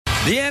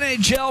The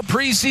NHL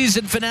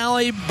preseason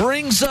finale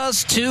brings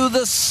us to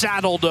the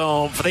Saddle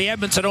Dome for the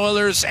Edmonton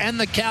Oilers and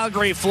the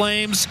Calgary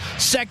Flames.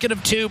 Second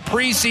of two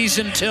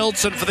preseason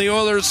tilts, and for the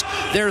Oilers,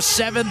 their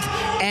seventh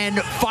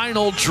and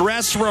final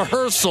dress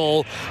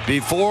rehearsal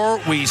before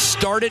we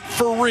start it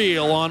for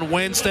real on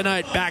Wednesday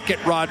night back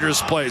at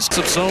Rogers Place.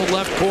 Zone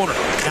left corner,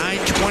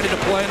 9:20 to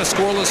play in a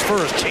scoreless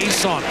first.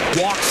 Chiasson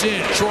walks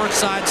in, short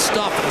side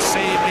stuff, and a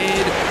save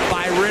made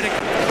by Rittich.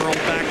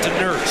 Curled back to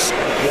Nurse.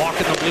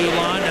 Walking the blue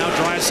line, now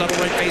Draisaitl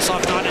right face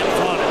off, not in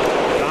front.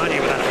 Gagne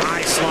with that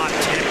high slot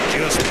tip,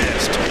 just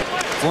missed.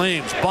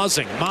 Flames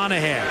buzzing,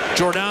 Monahan,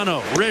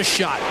 Giordano, wrist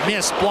shot,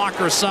 missed,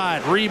 blocker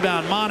side,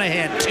 rebound,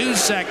 Monahan, 2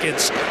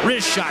 seconds,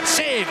 wrist shot,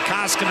 save,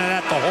 Koskinen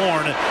at the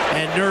horn,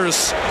 and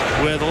Nurse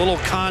with a little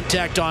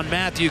contact on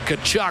Matthew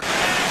Tkachuk.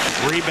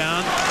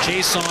 Rebound,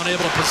 Chiasson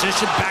able to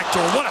position,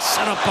 backdoor, what a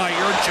setup by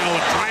Urcho,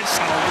 and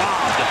Draisaitl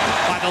robbed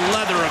by the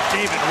leather of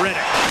David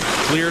Rittich.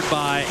 Cleared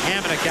by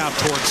Hamonic out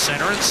towards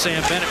center, and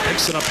Sam Bennett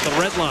picks it up at the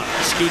red line.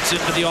 Scoots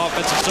into the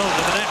offensive zone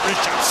to the net,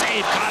 wrist shot,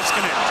 save,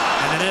 Koskinen,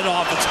 and then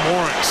off its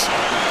moorings.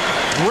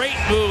 Great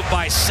move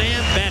by Sam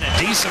Bennett.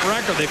 Decent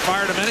record. They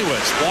fired him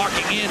anyways.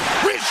 Walking in.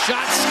 Wrist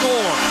shot,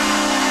 score.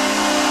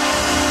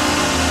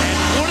 And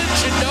wouldn't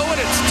you know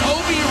it, it's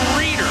Toby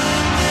Reeder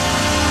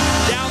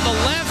down the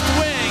left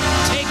wing,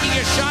 taking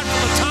a shot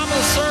from the top of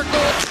the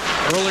circle.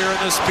 Earlier in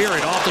this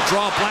period, off the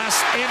draw, blast,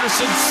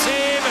 Anderson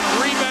save and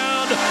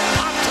rebound.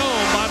 Popped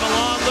home by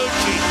Milan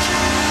Lucic.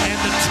 And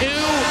the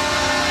two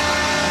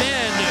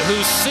men who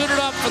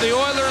suited up for the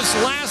Oilers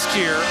last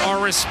year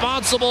are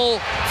responsible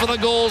for the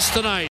goals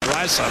tonight.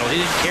 Draisaitl, he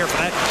didn't care for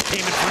that.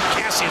 Came in from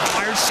Kassian,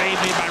 fired, save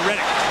made by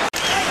Rittich.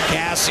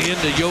 Kassian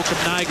to Joakim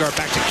Nygard,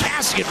 back to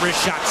Kassian,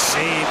 wrist shot,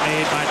 save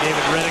made by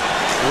David Rittich.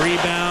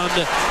 Rebound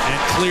and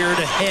cleared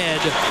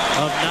ahead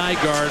of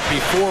Nygard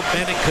before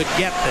Bennett could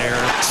get there.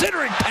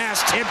 Centering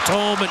pass tipped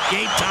home, and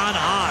Gaetan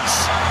Haas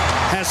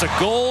has a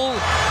goal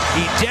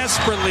he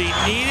desperately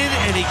needed,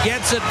 and he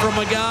gets it from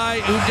a guy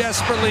who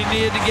desperately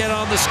needed to get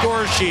on the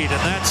score sheet,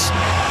 and that's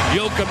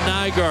Joakim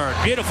Nygard.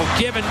 Beautiful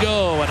give and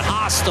go, and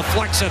Haas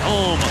deflects it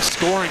home. A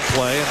scoring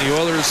play, and the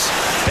Oilers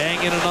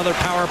bang in another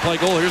power play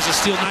goal. Here's a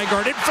steal,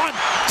 Nygard in front,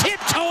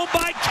 tipped home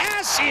by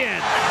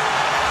Kassian.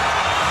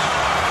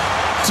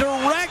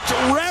 Direct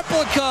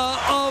replica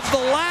of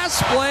the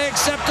last play,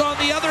 except on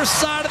the other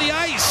side of the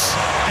ice.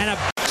 And a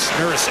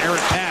Nurse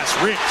errant pass,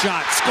 wrist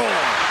shot,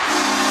 score.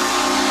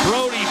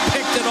 Brodie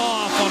picked it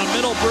off on a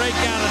middle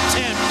breakout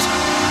attempt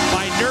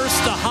by Nurse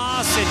to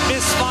Haas, and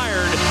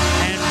misfired,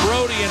 and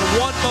Brodie in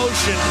one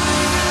motion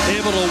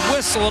able to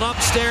whistle it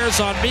upstairs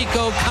on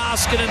Mikko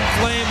Koskinen.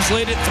 Flames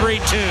lead it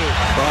 3-2.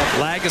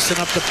 Lagesson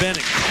up to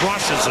Bennett,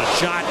 crushes a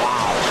shot.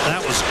 Wow,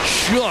 that was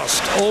just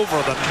over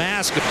the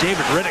mask of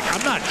David Rittich.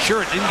 I'm not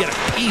sure it didn't get a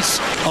piece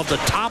of the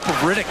top of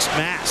Rittich's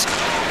mask.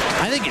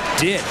 I think it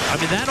did. I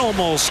mean, that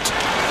almost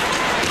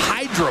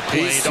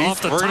hydroplaned off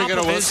the top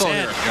of his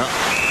head. Yeah.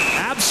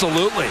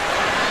 Absolutely.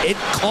 It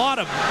caught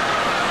him.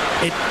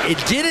 It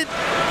didn't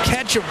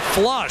catch him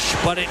flush,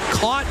 but it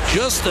caught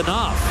just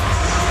enough.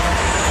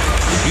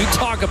 You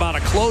talk about a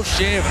close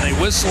shave, and they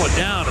whistle it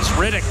down as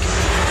Rittich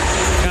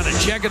kind of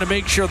checking to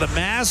make sure the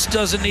mask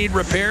doesn't need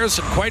repairs,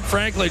 and quite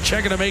frankly,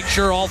 checking to make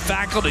sure all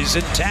faculty's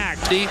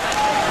intact.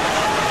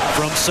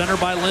 From center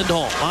by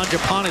Lindholm.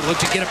 Mangiapane looked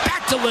to get it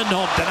back to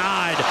Lindholm,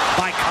 denied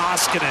by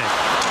Koskinen.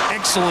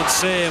 Excellent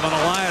save on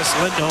Elias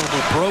Lindholm,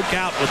 who broke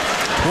out with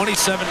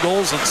 27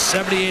 goals and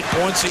 78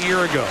 points a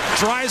year ago.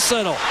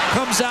 Draisaitl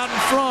comes out in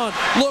front,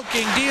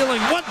 looking, dealing,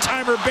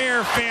 one-timer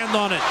Bear fanned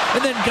on it,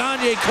 and then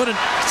Gagne couldn't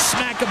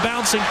smack a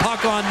bouncing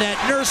puck on net.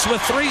 Nurse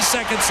with 3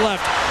 seconds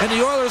left, and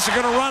the Oilers are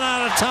going to run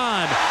out of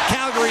time.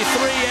 Calgary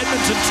 3,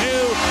 Edmonton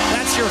 2.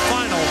 That's your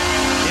final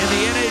in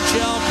the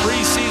NHL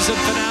preseason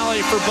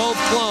finale for both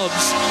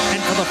clubs.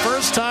 And for the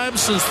first time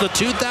since the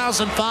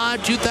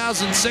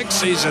 2005-2006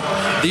 season,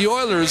 the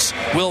Oilers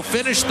will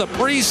finish the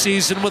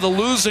preseason with a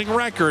losing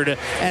record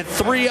at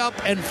 3 up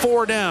and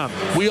 4 down.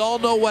 We all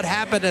know what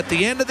happened at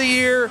the end of the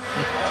year.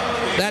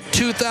 That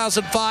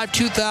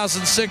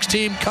 2005-2006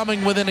 team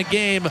coming within a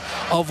game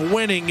of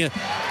winning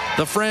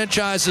the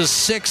franchise's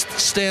 6th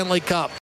Stanley Cup.